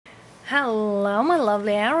Hello, my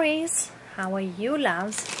lovely Aries. How are you,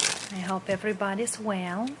 loves? I hope everybody's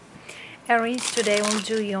well. Aries, today we'll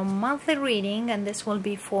do your monthly reading, and this will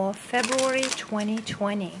be for February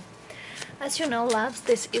 2020. As you know, loves,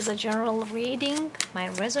 this is a general reading.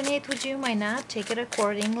 Might resonate with you, might not. Take it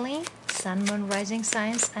accordingly. Sun, Moon, Rising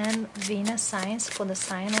signs, and Venus signs for the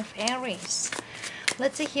sign of Aries.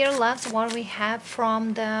 Let's see here, loves, what we have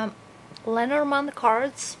from the Lenormand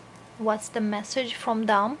cards. What's the message from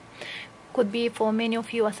them? Could be for many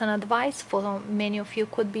of you as an advice, for many of you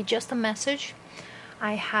could be just a message.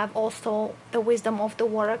 I have also the wisdom of the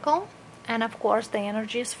oracle, and of course the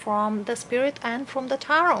energies from the spirit and from the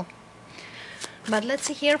tarot. But let's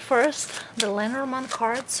see here first the Lenormand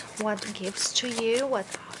cards, what gives to you, what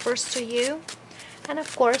offers to you, and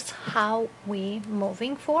of course how we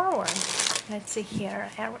moving forward. Let's see here,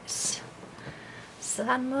 Aries.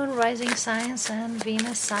 Sun, Moon, Rising signs, and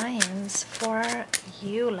Venus signs for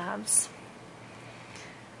you, loves.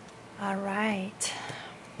 All right.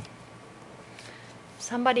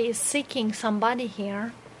 Somebody is seeking somebody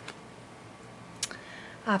here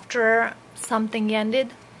after something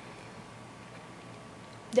ended.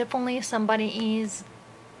 Definitely somebody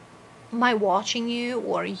might watching you,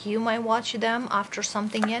 or you might watch them after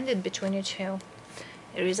something ended between you two.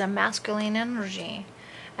 There is a masculine energy.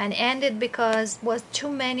 And ended because was too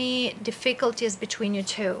many difficulties between you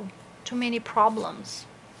two, too many problems.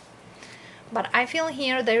 But I feel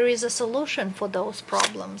here there is a solution for those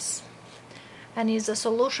problems, and is a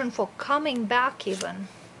solution for coming back even.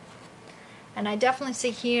 And I definitely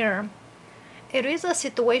see here it is a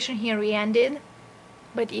situation here ended,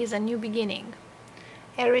 but is a new beginning.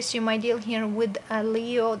 Aries, you might deal here with a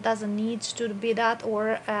Leo, doesn't need to be that,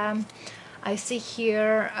 or I see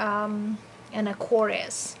here an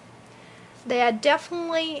Aquarius. There are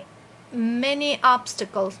definitely many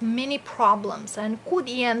obstacles, many problems, and could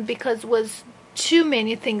end because was too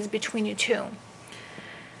many things between you two.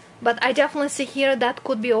 But I definitely see here that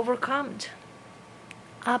could be overcome.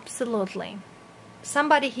 Absolutely.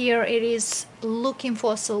 Somebody here it is looking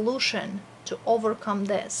for a solution to overcome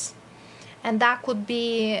this, and that could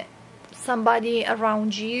be somebody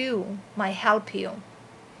around you might help you,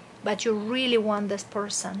 but you really want this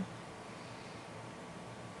person.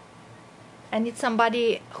 And it's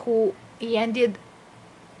somebody who ended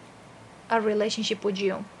a relationship with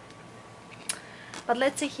you. But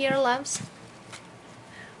let's see here, loves,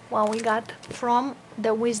 what we got from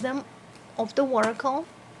the wisdom of the oracle,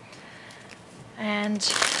 and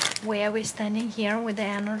where we're standing here with the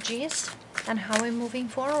energies, and how we're moving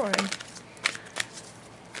forward.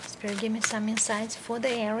 Spirit, give me some insights for the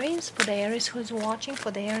Aries who's watching,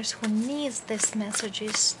 for the Aries who needs these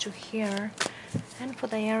messages to hear, and for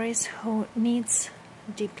the Aries who needs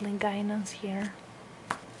deeply guidance here.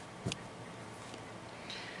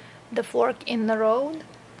 The fork in the road.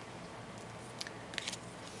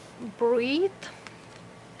 Breathe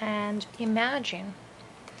and imagine.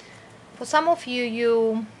 For some of you,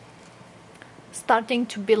 you starting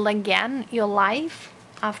to build again your life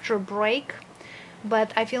after a break,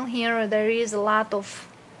 but I feel here there is a lot of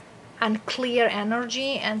unclear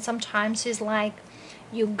energy, and sometimes it's like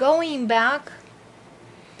you going back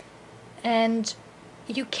and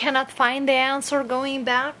you cannot find the answer going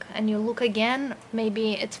back, and you look again,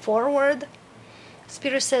 maybe it's forward.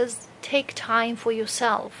 Spirit says take time for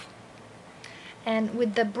yourself. And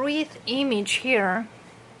with the breathe image here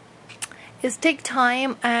is take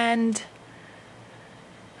time and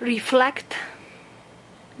reflect,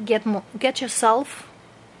 get yourself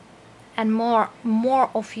and more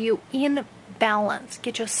of you in balance.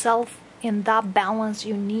 Get yourself in that balance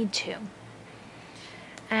you need to,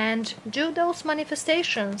 and do those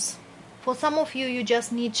manifestations. For some of you, you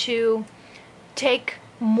just need to take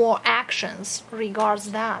more actions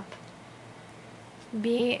regards that.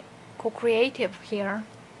 Be co-creative here,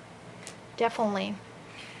 definitely.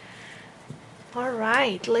 All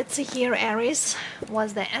right, let's see here, Aries,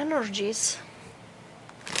 what's the energies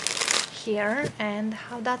here and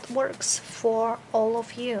how that works for all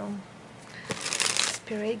of you.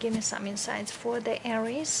 Spirit, give me some insights for the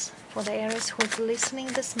Aries who's listening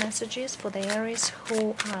these messages, for the Aries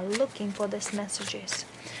who are looking for these messages.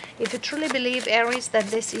 If you truly believe, Aries, that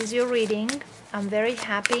this is your reading, I'm very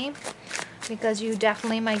happy, because you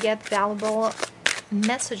definitely might get valuable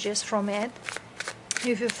messages from it.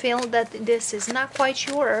 If you feel that this is not quite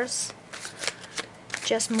yours,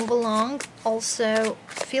 just move along. Also,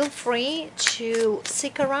 feel free to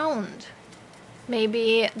seek around.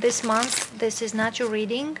 Maybe this month this is not your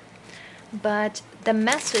reading, but the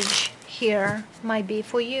message here might be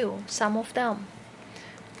for you, some of them.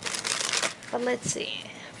 But let's see.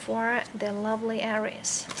 for the lovely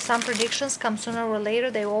Aries. Some predictions come sooner or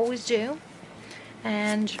later, they always do.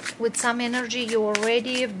 And with some energy you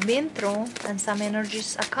already have been through, and some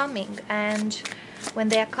energies are coming. And when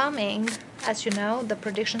they are coming, as you know, the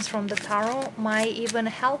predictions from the tarot might even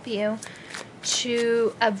help you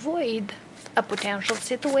to avoid a potential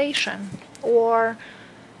situation, or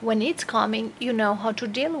when it's coming, you know how to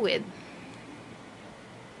deal with.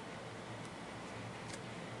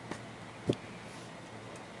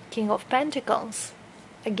 King of Pentacles.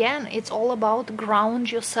 Again, it's all about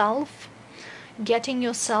ground yourself, getting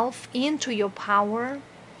yourself into your power.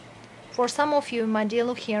 For some of you might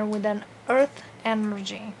deal here with an earth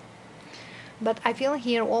energy. But I feel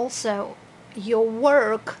here also your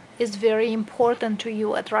work is very important to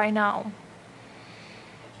you at right now.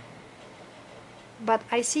 But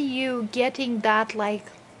I see you getting that, like,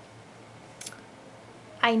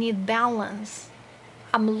 I need balance.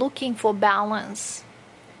 I'm looking for balance.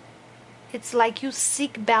 It's like you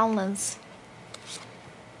seek balance.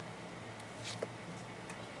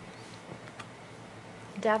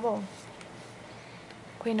 Devil.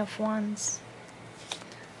 Queen of Wands.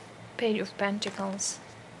 Page of Pentacles.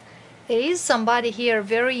 There is somebody here,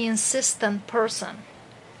 very insistent person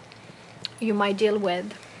you might deal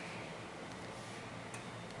with.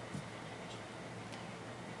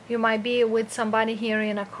 You might be with somebody here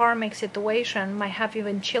in a karmic situation, might have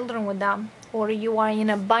even children with them, or you are in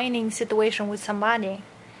a binding situation with somebody.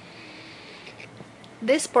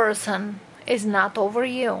 This person is not over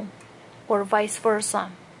you, or vice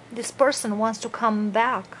versa. This person wants to come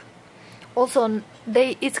back. Also,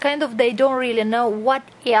 it's kind of they don't really know what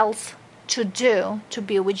else to do to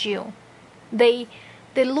be with you. They're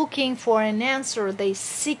looking for an answer. They're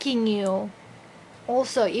seeking you.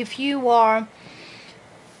 Also, if you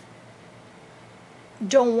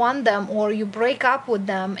don't want them, or you break up with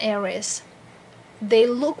them, Aries, they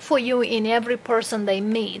look for you in every person they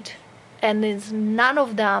meet, and it's none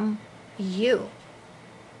of them you.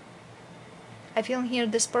 I feel here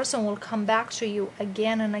this person will come back to you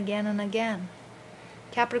again and again and again.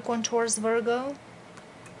 Capricorn, Taurus, Virgo.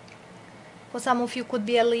 For some of you could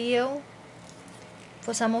be a Leo.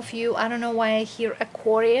 For some of you, I don't know why I hear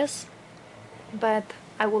Aquarius, but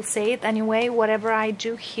I will say it anyway, whatever I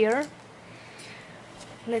do here.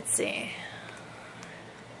 Let's see.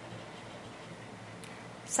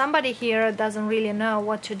 Somebody here doesn't really know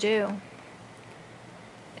what to do.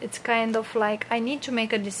 It's kind of like, I need to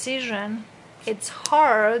make a decision. It's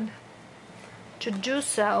hard to do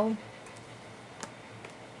so,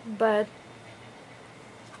 but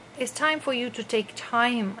it's time for you to take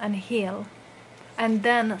time and heal, and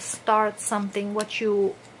then start something what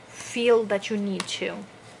you feel that you need to.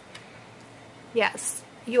 Yes,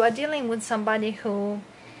 you are dealing with somebody who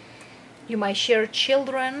you might share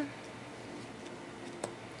children.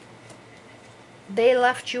 They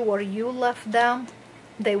left you or you left them.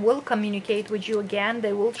 They will communicate with you again.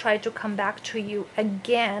 They will try to come back to you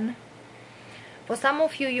again. For some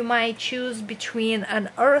of you, you might choose between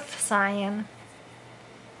an earth sign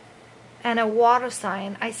and a water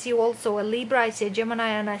sign. I see also a Libra, I see a Gemini,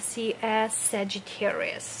 and I see a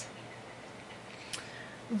Sagittarius.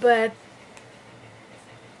 But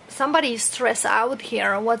somebody is stressed out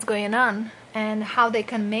here on what's going on and how they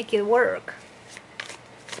can make it work.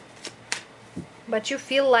 But you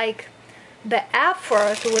feel like the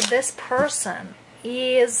effort with this person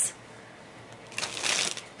is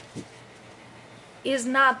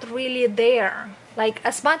not really there. Like,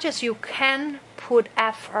 as much as you can put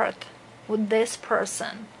effort with this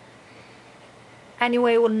person,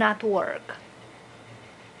 anyway, it will not work.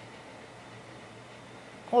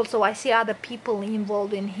 Also, I see other people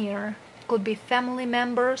involved in here. Could be family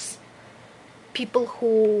members, people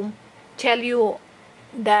who tell you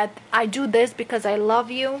that I do this because I love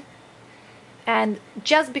you. And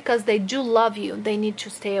just because they do love you, they need to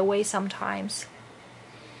stay away sometimes.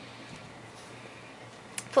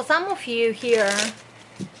 For some of you here,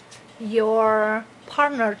 your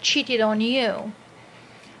partner cheated on you.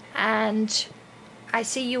 And I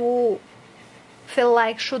see you feel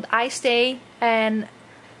like, should I stay and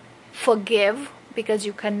forgive because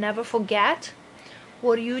you can never forget?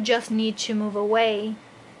 Or you just need to move away?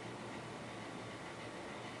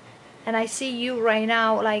 And I see you right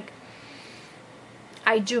now like,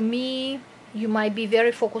 I do me. You might be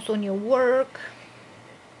very focused on your work,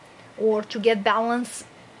 or to get balance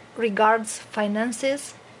regards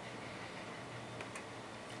finances.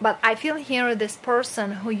 But I feel here this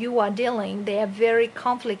person who you are dealing, they are very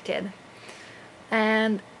conflicted,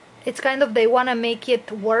 and it's kind of they want to make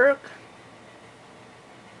it work,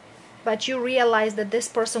 but you realize that this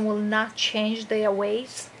person will not change their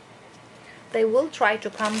ways. They will try to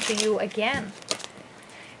come to you again.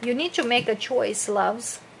 You need to make a choice,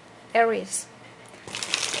 loves. Aries.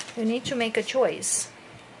 You need to make a choice.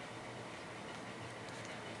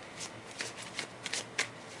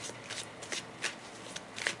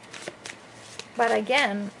 But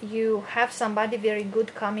again, you have somebody very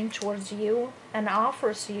good coming towards you and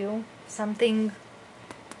offers you something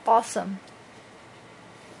awesome.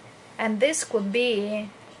 And this could be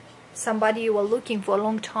somebody you were looking for a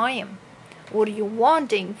long time, or you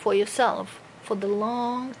wanting for yourself for the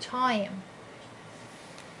long time.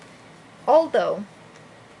 Although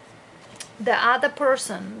the other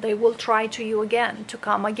person, they will try to you again, to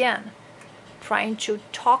come again, trying to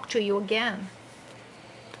talk to you again.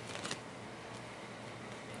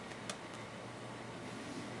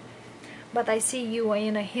 But I see you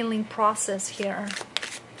in a healing process here.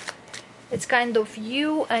 It's kind of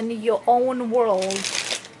you and your own world.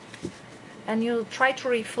 And you try to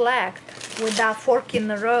reflect with that fork in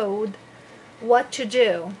the road what to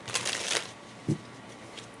do.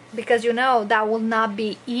 Because you know that will not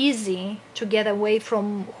be easy to get away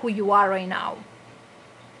from who you are right now.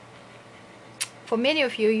 For many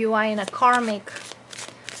of you, you are in a karmic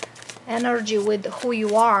energy with who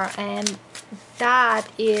you are, and that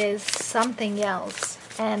is something else.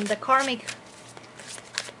 And the karmic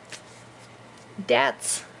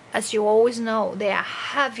debts, as you always know, they are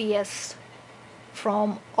heaviest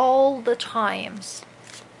from all the times.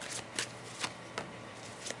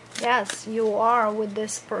 Yes, you are with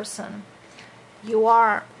this person. You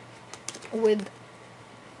are with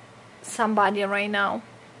somebody right now.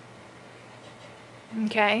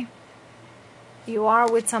 Okay? You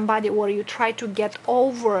are with somebody where you try to get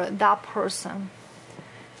over that person.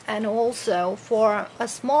 And also, for a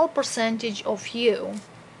small percentage of you,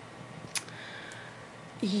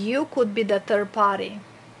 you could be the third party.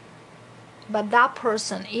 But that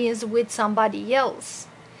person is with somebody else.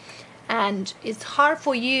 And it's hard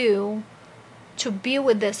for you to be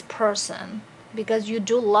with this person because you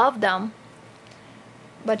do love them,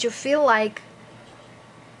 but you feel like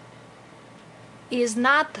he's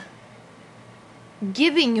not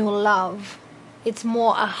giving you love. It's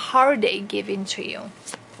more a heartache giving to you.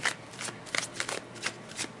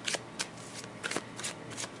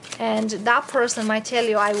 And that person might tell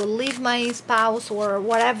you, I will leave my spouse, or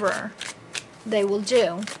whatever they will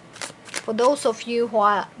do. For those of you who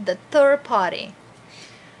are the third party,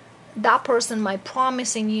 that person might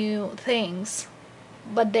promising you things,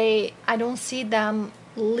 but I don't see them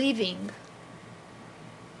leaving.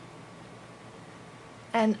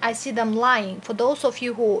 And I see them lying. For those of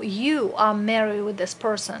you who you are married with this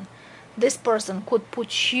person could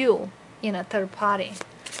put you in a third party.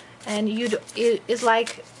 And it's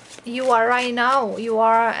like you are right now, you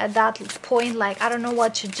are at that point like, I don't know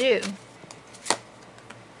what to do.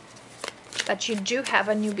 But you do have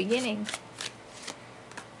a new beginning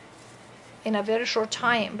in a very short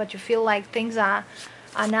time, but you feel like things are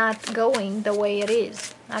not going the way it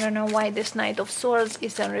is. I don't know why this Knight of Swords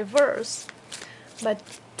is in reverse, but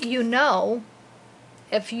you know,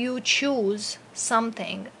 if you choose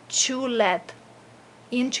something to let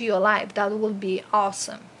into your life, that will be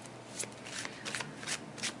awesome.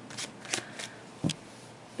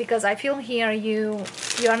 Because I feel here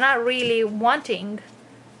you're not really wanting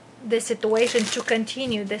this situation to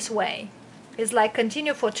continue this way. It's like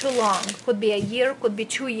continue for too long. Could be a year, could be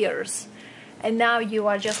 2 years. And now you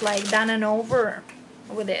are just like done and over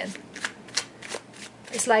with it.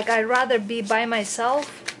 It's like I'd rather be by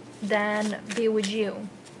myself than be with you.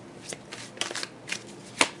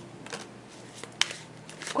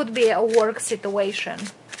 Could be a work situation.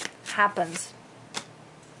 Happens.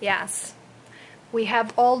 Yes. We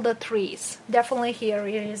have all the threes. Definitely here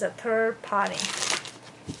it is a third party.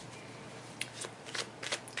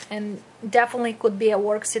 And definitely could be a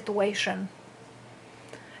work situation.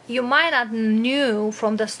 You might not knew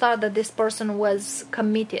from the start that this person was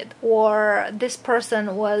committed, or this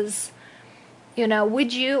person was, you know,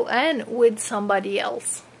 with you and with somebody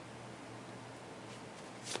else.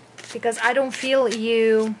 Because I don't feel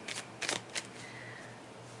you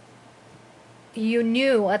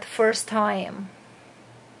knew at first time.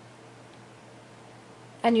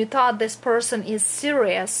 And you thought this person is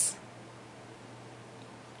serious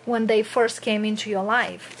when they first came into your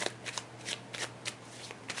life.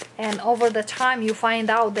 And over the time you find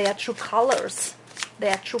out their true colors,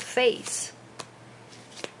 their true face.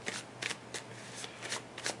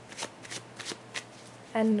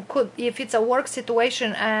 And if it's a work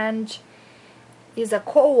situation and is a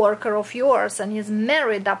co-worker of yours and is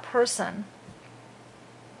married, that person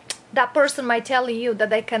might tell you that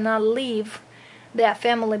they cannot leave their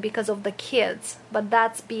family because of the kids, but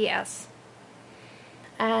that's BS.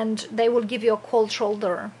 and they will give you a cold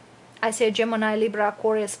shoulder. I say Gemini, Libra,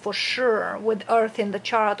 Aquarius for sure, with Earth in the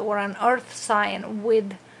chart, or an Earth sign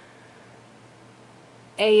with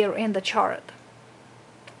air in the chart.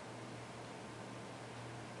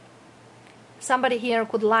 Somebody here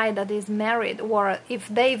could lie that is married, or if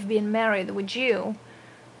they've been married with you,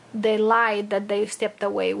 they lied that they stepped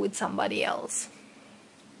away with somebody else.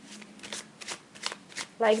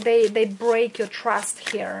 Like they break your trust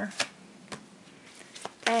here.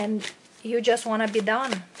 And you just want to be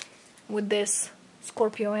done with this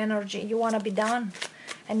Scorpio energy. You want to be done.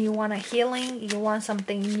 And you want a healing. You want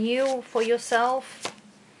something new for yourself.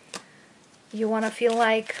 You want to feel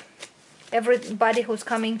like everybody who's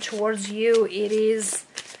coming towards you, it is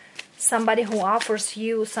somebody who offers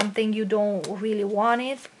you something you don't really want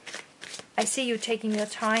it. I see you taking your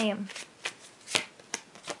time.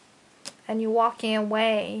 And you walking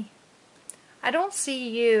away. I don't see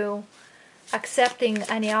you accepting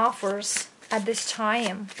any offers at this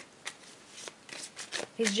time.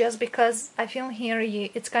 It's just because I feel here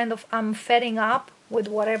it's kind of, I'm fed up with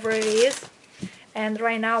whatever it is, and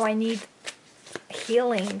right now I need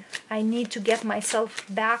healing. I need to get myself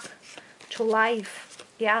back to life.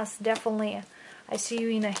 Yes, definitely. I see you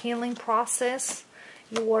in a healing process.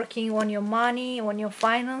 You're working on your money, on your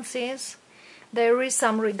finances. There is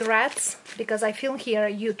some regrets, because I feel here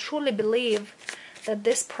you truly believe that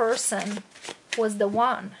this person was the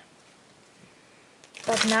one.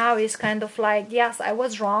 But now it's kind of like, yes, I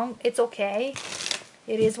was wrong. It's okay.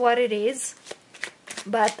 It is what it is.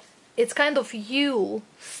 But it's kind of, you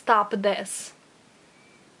stop this.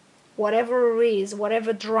 Whatever it is,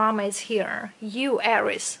 whatever drama is here, you,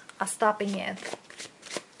 Aries, are stopping it.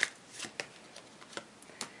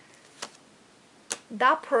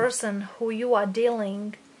 That person who you are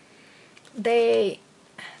dealing, they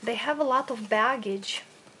have a lot of baggage,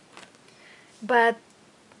 but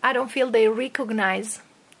I don't feel they recognize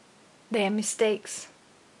their mistakes.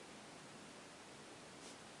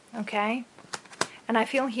 Okay? And I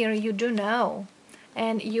feel here you do know,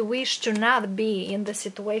 and you wish to not be in the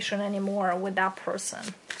situation anymore with that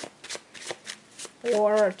person,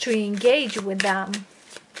 or to engage with them.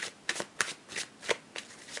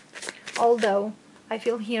 Although I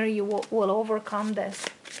feel here you will overcome this.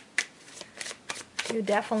 You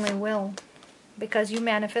definitely will, because you're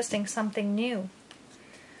manifesting something new.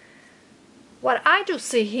 What I do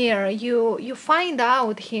see here, you find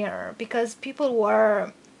out here, because people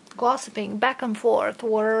were gossiping back and forth,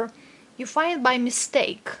 or you find by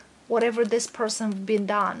mistake whatever this person been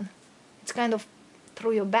done. It's kind of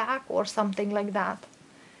through your back or something like that.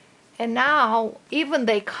 And now even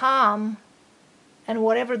they come, and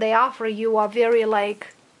whatever they offer you are very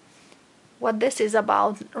like what this is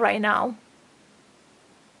about right now.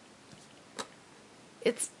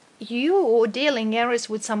 It's you dealing, Aries,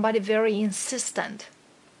 with somebody very insistent.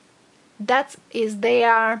 That is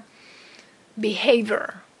their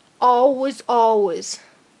behavior. Always, always.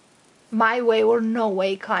 My way or no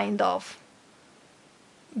way, kind of.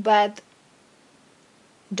 But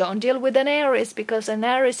don't deal with an Aries, because an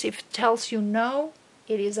Aries, if it tells you no,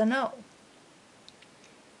 it is a no.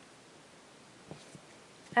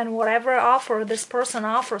 And whatever offer this person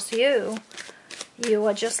offers you, you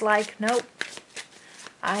are just like, nope.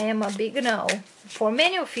 I am a big no. For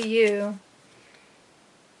many of you,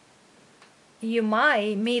 you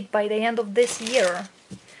might meet by the end of this year.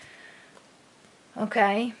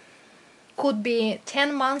 Okay? Could be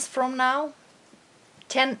 10 months from now.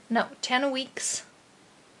 10 weeks.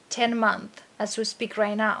 10 months, as we speak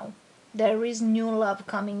right now. There is new love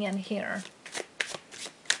coming in here.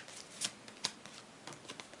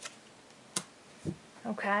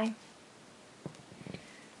 Okay?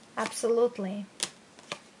 Absolutely.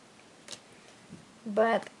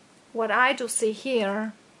 But what I do see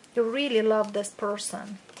here, you really love this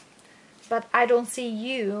person. But I don't see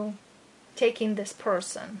you taking this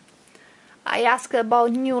person. I ask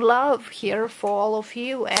about new love here for all of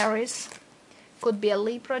you, Aries. Could be a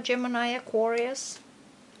Libra, Gemini, Aquarius.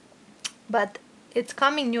 But it's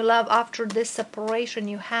coming new love after this separation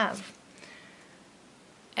you have.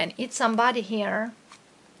 And it's somebody here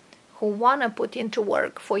who want to put into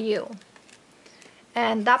work for you.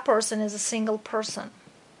 And that person is a single person.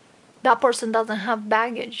 That person doesn't have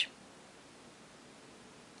baggage.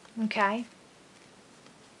 Okay?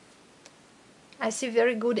 I see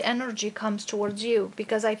very good energy comes towards you,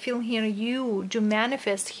 because I feel here you do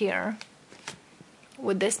manifest here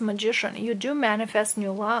with this Magician. You do manifest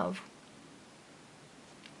new love.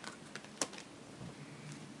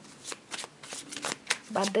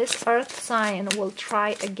 But this earth sign will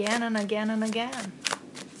try again and again and again.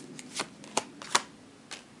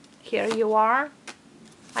 Here you are.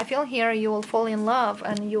 I feel here you will fall in love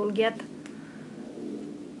and you will get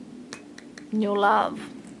new love.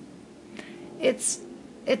 It's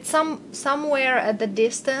somewhere at the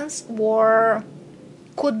distance, or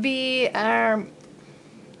could be an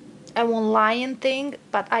online thing,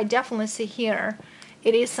 but I definitely see here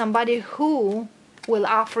it is somebody who will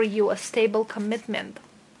offer you a stable commitment.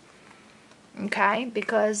 Okay,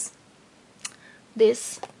 because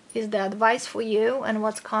this is the advice for you and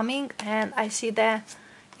what's coming, and I see the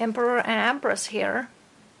Emperor and Empress here.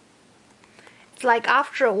 It's like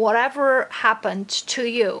after whatever happened to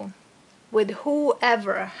you, with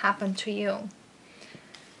whoever happened to you,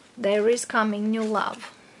 there is coming new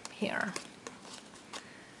love here.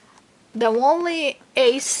 The only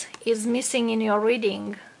ace is missing in your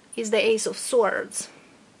reading is the Ace of Swords.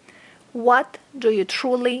 What do you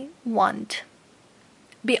truly want?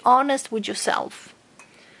 Be honest with yourself.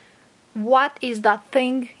 What is that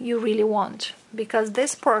thing you really want? Because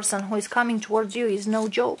this person who is coming towards you is no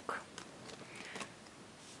joke.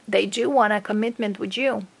 They do want a commitment with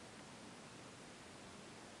you.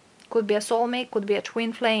 Could be a soulmate, could be a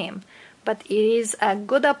twin flame, but it is a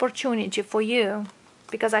good opportunity for you,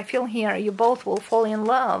 because I feel here you both will fall in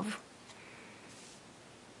love,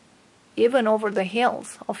 even over the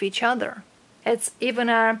heels of each other. It's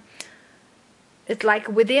like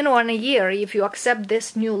within 1 year, if you accept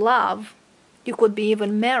this new love, you could be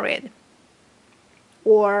even married,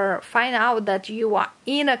 or find out that you are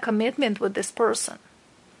in a commitment with this person.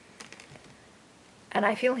 And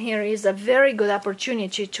I feel here is a very good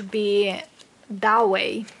opportunity to be that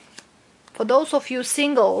way. For those of you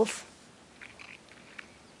singles,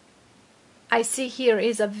 I see here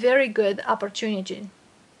is a very good opportunity.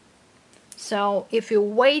 So if you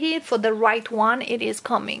waited for the right one, it is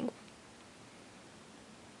coming.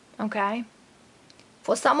 Okay?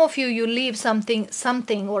 For some of you, you leave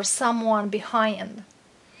something or someone behind.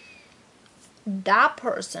 That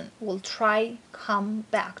person will try come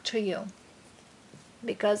back to you.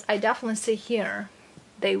 Because I definitely see here,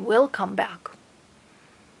 they will come back.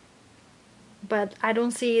 But I don't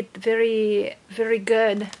see it very, very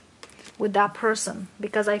good with that person,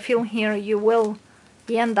 because I feel here you will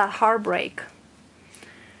end that heartbreak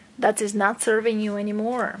that is not serving you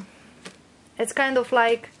anymore. It's kind of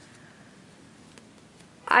like,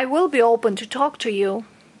 I will be open to talk to you,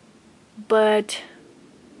 but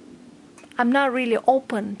I'm not really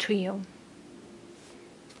open to you,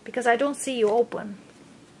 because I don't see you open.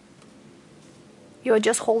 You're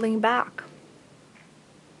just holding back.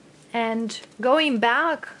 And going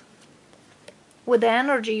back with the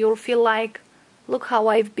energy, you'll feel like, look how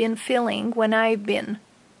I've been feeling when I've been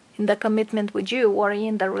in the commitment with you, or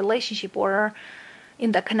in the relationship, or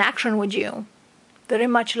in the connection with you. Very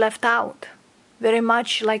much left out, very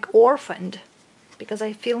much like orphaned. Because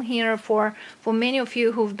I feel here for many of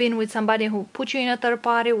you who've been with somebody who put you in a third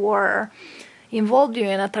party or involved you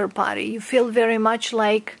in a third party, you feel very much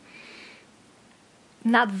like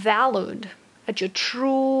not valued at your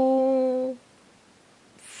true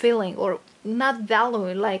feeling, or not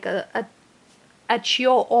valued like at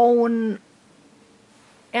your own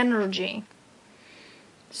energy.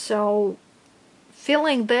 So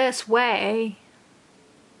feeling this way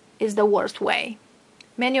is the worst way.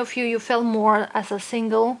 Many of you feel more as a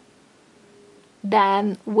single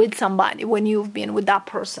than with somebody when you've been with that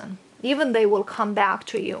person. Even they will come back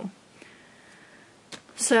to you.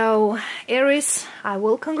 So Aries, I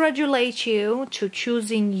will congratulate you to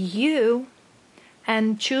choosing you,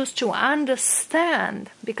 and choose to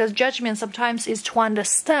understand, because judgment sometimes is to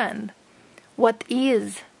understand what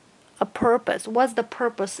is a purpose, what's the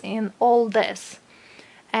purpose in all this,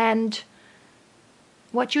 and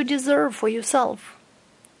what you deserve for yourself.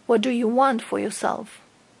 What do you want for yourself?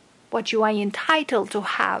 What you are entitled to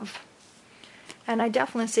have. And I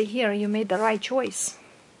definitely see here you made the right choice.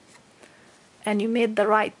 And you made the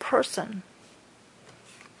right person.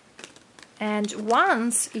 And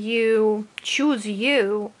once you choose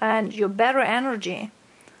you and your better energy,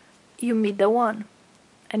 you meet the one.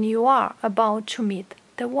 And you are about to meet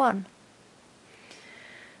the one.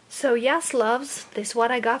 So yes, loves, this is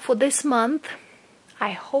what I got for this month.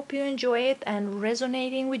 I hope you enjoy it and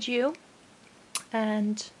resonating with you.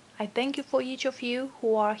 And I thank you for each of you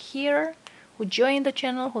who are here, who join the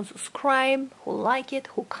channel, who subscribe, who like it,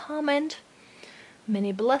 who comment.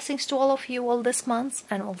 Many blessings to all of you all this month,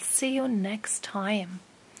 and we'll see you next time.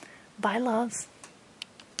 Bye, loves.